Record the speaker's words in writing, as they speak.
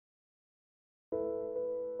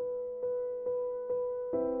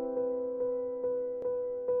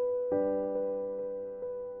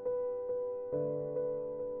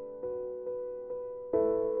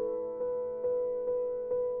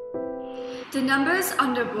The numbers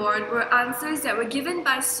on the board were answers that were given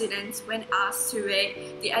by students when asked to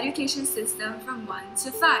rate the education system from 1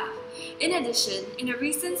 to 5. In addition, in a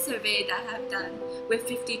recent survey that I have done with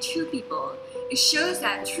 52 people, it shows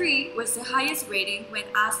that 3 was the highest rating when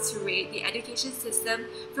asked to rate the education system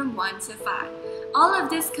from 1 to 5. All of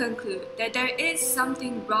this conclude that there is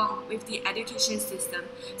something wrong with the education system.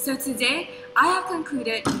 So today, I have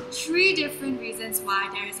concluded 3 different reasons why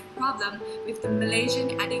there is a problem with the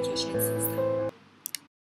Malaysian education system.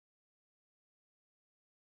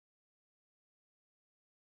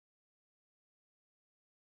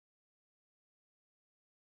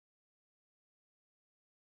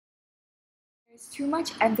 There's too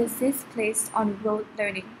much emphasis placed on rote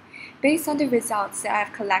learning. Based on the results that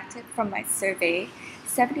I've collected from my survey,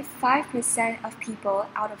 75% of people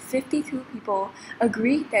out of 52 people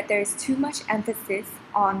agree that there is too much emphasis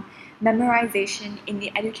on memorization in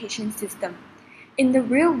the education system. In the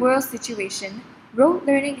real-world situation, rote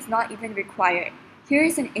learning is not even required. Here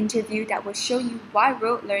is an interview that will show you why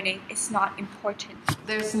rote learning is not important.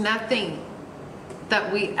 There's nothing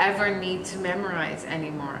that we ever need to memorize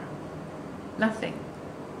anymore. Nothing.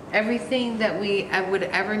 Everything that I would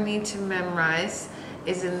ever need to memorize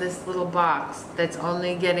is in this little box that's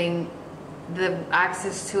only getting, the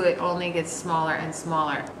access to it only gets smaller and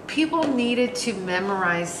smaller. People needed to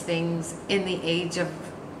memorize things in the age of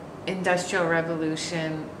Industrial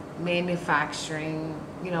Revolution, manufacturing,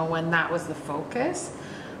 when that was the focus.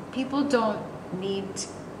 People don't need,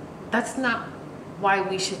 that's not why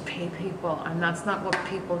we should pay people, and that's not what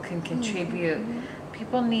people can contribute.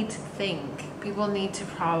 People need to think, people need to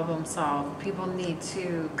problem solve, people need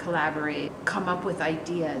to collaborate, come up with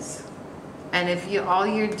ideas. And if all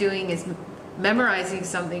you're doing is memorizing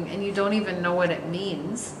something and you don't even know what it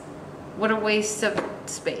means, what a waste of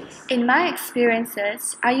space. In my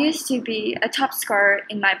experiences, I used to be a top scorer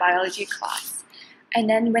in my biology class. And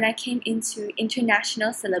then when I came into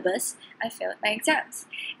international syllabus, I failed my exams.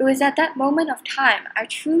 It was at that moment of time I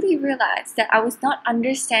truly realized that I was not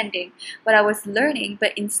understanding what I was learning,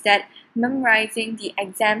 but instead memorizing the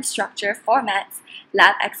exam structure formats,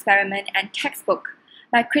 lab experiment, and textbook.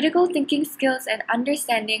 My critical thinking skills and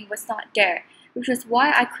understanding was not there, which was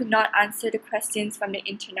why I could not answer the questions from the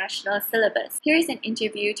international syllabus. Here is an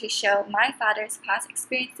interview to show my father's past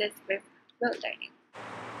experiences with rote learning.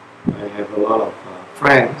 I have a lot of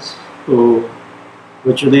friends who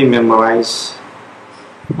virtually memorize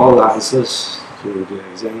all the answers to the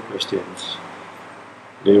exam questions.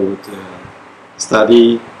 They would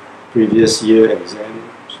study previous year exam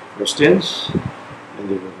questions and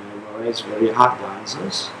they would memorize very hard the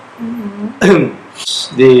answers.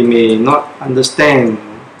 They may not understand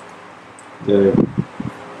the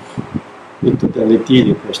totality of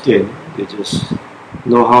the question, they just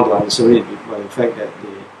know how to answer it by the fact that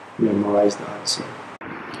they memorize the answer.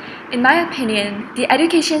 In my opinion, the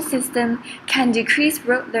education system can decrease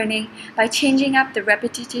rote learning by changing up the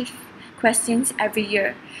repetitive questions every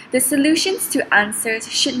year. The solutions to answers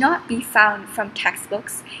should not be found from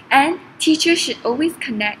textbooks, and teachers should always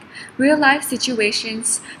connect real-life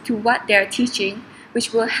situations to what they are teaching,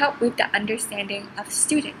 which will help with the understanding of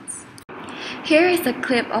students. Here is a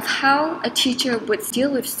clip of how a teacher would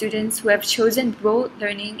deal with students who have chosen rote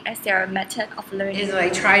learning as their method of learning. I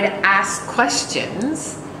try to ask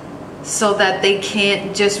questions so that they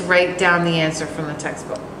can't just write down the answer from the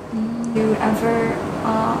textbook. Do you ever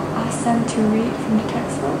ask them to read from the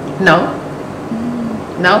textbook? No.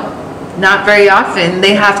 No, not very often.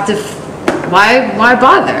 They have to, why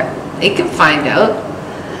bother? They can find out.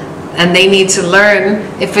 And they need to learn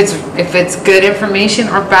if it's good information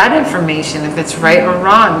or bad information, if it's right or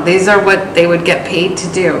wrong. These are what they would get paid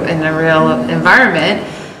to do in a real environment.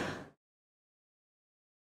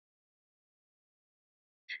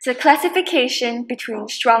 The classification between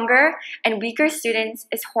stronger and weaker students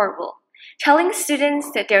is horrible. Telling students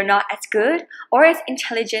that they're not as good or as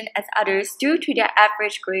intelligent as others due to their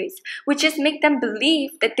average grades would just make them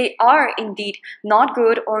believe that they are indeed not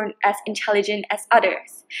good or as intelligent as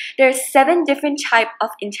others. There are 7 different types of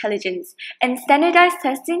intelligence, and standardized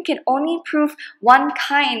testing can only prove one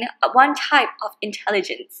type of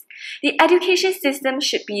intelligence. The education system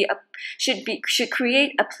should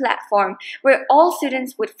create a platform where all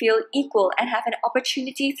students would feel equal and have an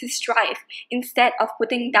opportunity to strive instead of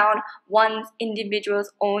putting down one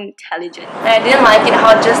individual's own intelligence. And I didn't like it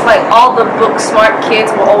how just like all the book smart kids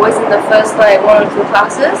were always in the first like 1 or 2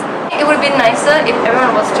 classes. It would have been nicer if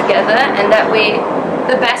everyone was together, and that way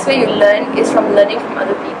the best way you learn is from learning from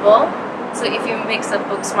other people. So if you mix a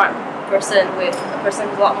book smart person with a person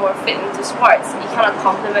who's a lot more fit into sports, it kind of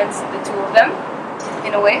complements the two of them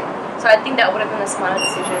in a way. So I think that would have been a smarter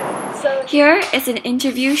decision. So Here is an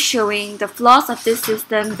interview showing the flaws of this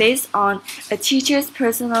system based on a teacher's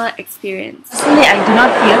personal experience. Personally, I do not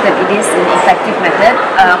feel that it is an effective method.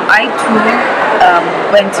 I too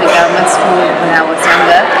went to government school when I was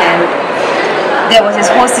younger, and there was this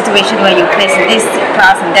whole situation where you place this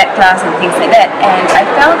class and that class and things like that, and I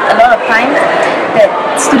felt a lot of times that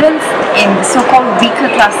students in the so-called weaker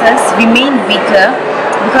classes remain weaker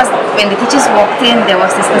because when the teachers walked in, there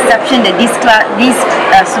was this perception that these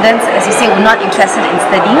students, as you say, were not interested in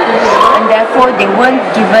studying, and therefore they weren't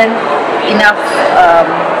given enough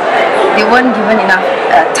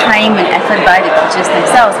time and effort by the teachers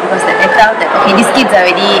themselves, because they felt that, okay, these kids are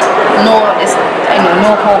already no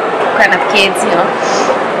hope kind of kids,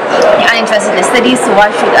 they're uninterested in studies, so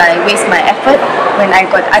why should I waste my effort when I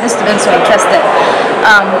got other students who are interested?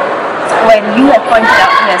 When you have pointed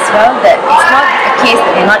out here as well that it's not a case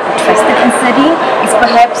that they're not interested in studying, it's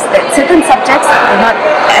perhaps that certain subjects are not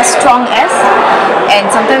as strong as, and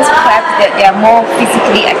sometimes perhaps that they are more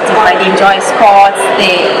physically active, like they enjoy sports,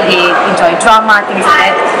 they enjoy drama, things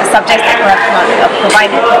like that, the subjects that perhaps not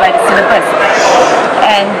provided by the syllabus.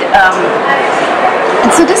 And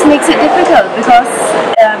so this makes it difficult because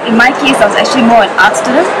in my case I was actually more an art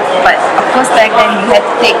student, but of course back then you had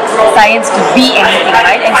to take science to be anything,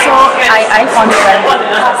 right? And so I found it very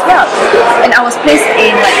difficult as well. And I was placed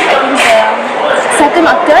in I think second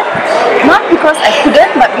or third, not because I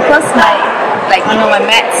couldn't, but because my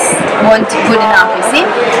maths weren't good enough, you see.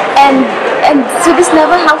 And so this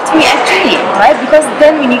never helped me actually, right? Because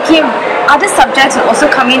then when you came, other subjects would also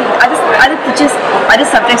come in, other teachers, other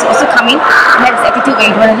subjects also come in and had this attitude where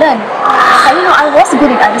you don't want to learn. And I was good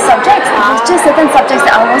in other subjects, it was just certain subjects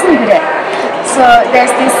that I wasn't good at. So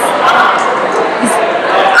there's this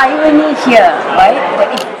irony here, right?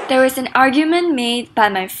 There was an argument made by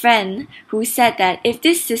my friend who said that if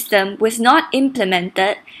this system was not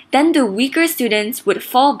implemented, then the weaker students would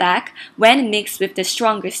fall back when mixed with the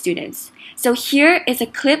stronger students. So here is a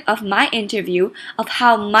clip of my interview of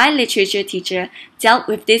how my literature teacher dealt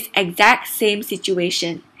with this exact same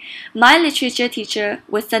situation. My literature teacher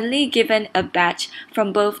was suddenly given a batch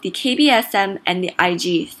from both the KBSM and the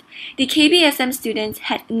IGs. The KBSM students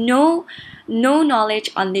had no knowledge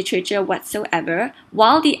on literature whatsoever,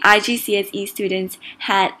 while the IGCSE students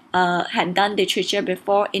had done literature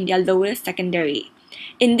before in their lower secondary.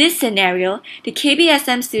 In this scenario, the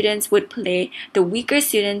KBSM students would play the weaker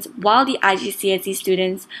students, while the IGCSE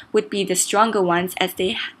students would be the stronger ones, as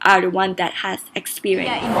they are the one that has experience.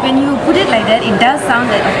 Yeah, when you put it like that, it does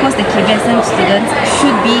sound that of course the KBSM students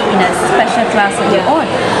should be in a special class of their own.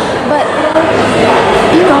 But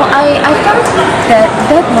I felt that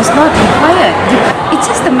was not required. It's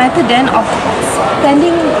just a matter then of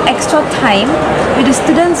spending extra time with the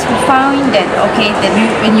students who find that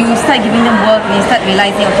when you start giving them work, when you start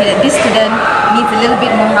realizing that this student needs a little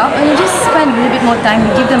bit more help, and you just spend a little bit more time,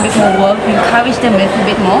 you give them a bit more work, you encourage them a little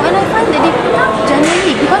bit more, and I find that they pick up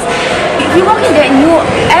generally, because if you walk in there and you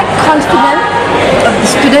act confident of the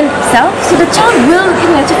student itself, so the child will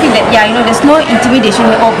naturally feel that there's no intimidation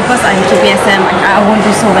here, because I'm KBSM, I won't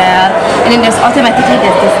do so well, and then there's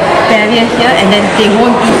this barrier here, and then they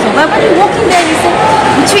won't do so well. But you walk in there and you say,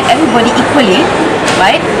 you treat everybody equally,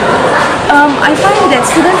 right? I find that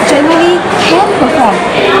students generally can perform,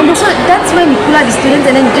 and so that's when you pull out the students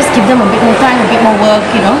and then you just give them a bit more time, a bit more work,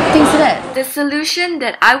 things like that. The solution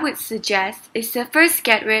that I would suggest is to first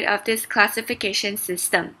get rid of this classification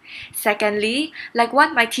system. Secondly, like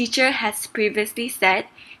what my teacher has previously said,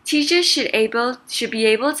 teachers should be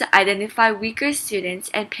able to identify weaker students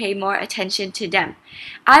and pay more attention to them.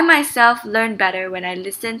 I myself learn better when I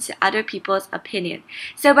listen to other people's opinion.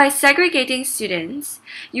 So by segregating students,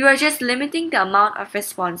 you are just limiting the amount of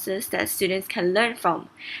responses that students can learn from.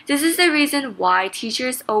 This is the reason why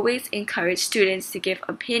teachers always encourage students to give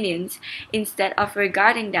opinions instead of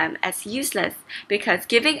regarding them as useless, because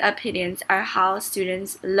giving opinions are how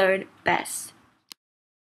students learn best.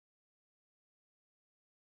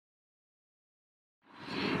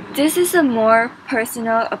 This is a more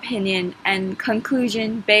personal opinion and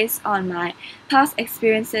conclusion based on my past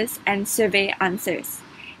experiences and survey answers.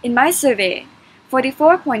 In my survey,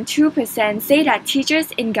 44.2% say that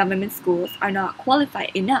teachers in government schools are not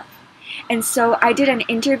qualified enough. And so I did an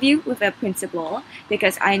interview with a principal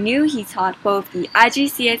because I knew he taught both the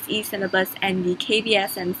IGCSE syllabus and the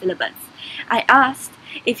KBSM syllabus. I asked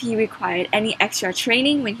if he required any extra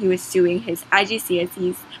training when he was doing his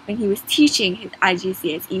IGCSEs, when he was teaching his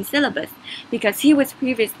IGCSE syllabus, because he was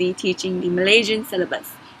previously teaching the Malaysian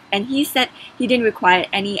syllabus, and he said he didn't require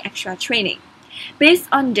any extra training. Based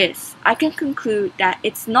on this, I can conclude that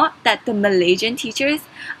it's not that the Malaysian teachers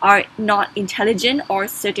are not intelligent or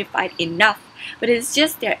certified enough, but it's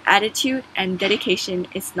just their attitude and dedication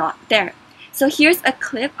is not there. So here's a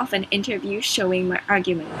clip of an interview showing my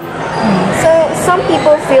argument. So some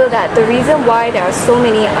people feel that the reason why there are so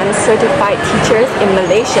many uncertified teachers in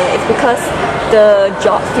Malaysia is because the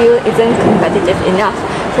job field isn't competitive enough.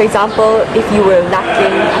 For example, if you were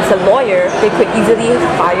lacking as a lawyer, they could easily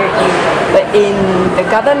fire you. But in the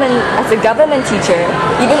government, as a government teacher,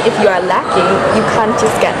 even if you are lacking, you can't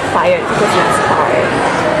just get fired because it's hard.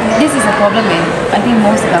 This is a problem in, I think,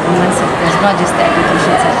 most government sectors, not just the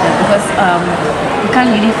education sector, because you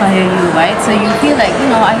can't really fire you, right? So you feel like,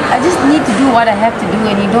 I just need to do what I have to do,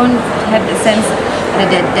 and you don't have the sense,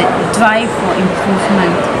 that drive for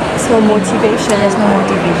improvement. So motivation. There's no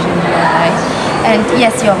motivation there, right? And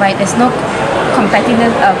yes, you're right, there's no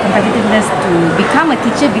competitiveness to become a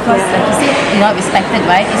teacher because, like you said, you're not respected,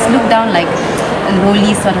 right? It's looked down like a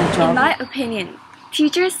lowly sort of job. In my opinion,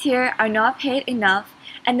 teachers here are not paid enough,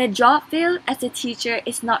 and the job field as a teacher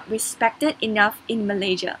is not respected enough in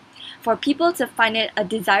Malaysia for people to find it a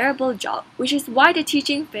desirable job, which is why the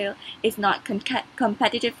teaching field is not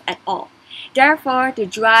competitive at all. Therefore, the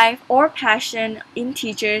drive or passion in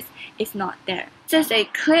teachers is not there. This is a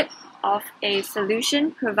clip of a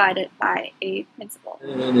solution provided by a principal.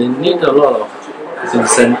 They need a lot of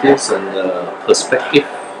incentives and perspective.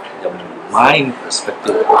 The mind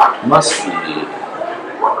perspective must be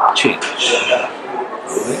changed.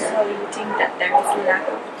 So you think that there is lack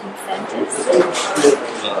of incentives?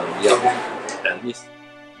 Yeah, at least.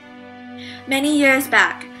 Many years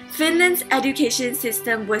back, Finland's education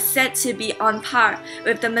system was said to be on par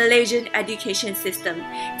with the Malaysian education system.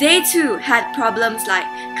 They too had problems like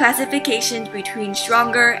classification between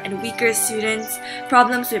stronger and weaker students,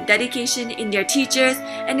 problems with dedication in their teachers,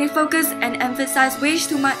 and they focus and emphasize way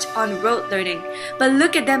too much on rote learning. But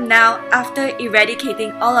look at them now after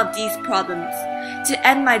eradicating all of these problems. To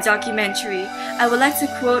end my documentary, I would like to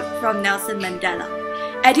quote from Nelson Mandela.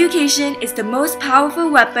 Education is the most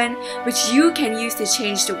powerful weapon which you can use to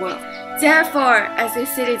change the world. Therefore, as a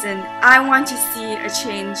citizen, I want to see a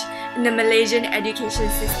change in the Malaysian education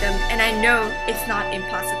system, and I know it's not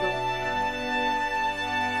impossible.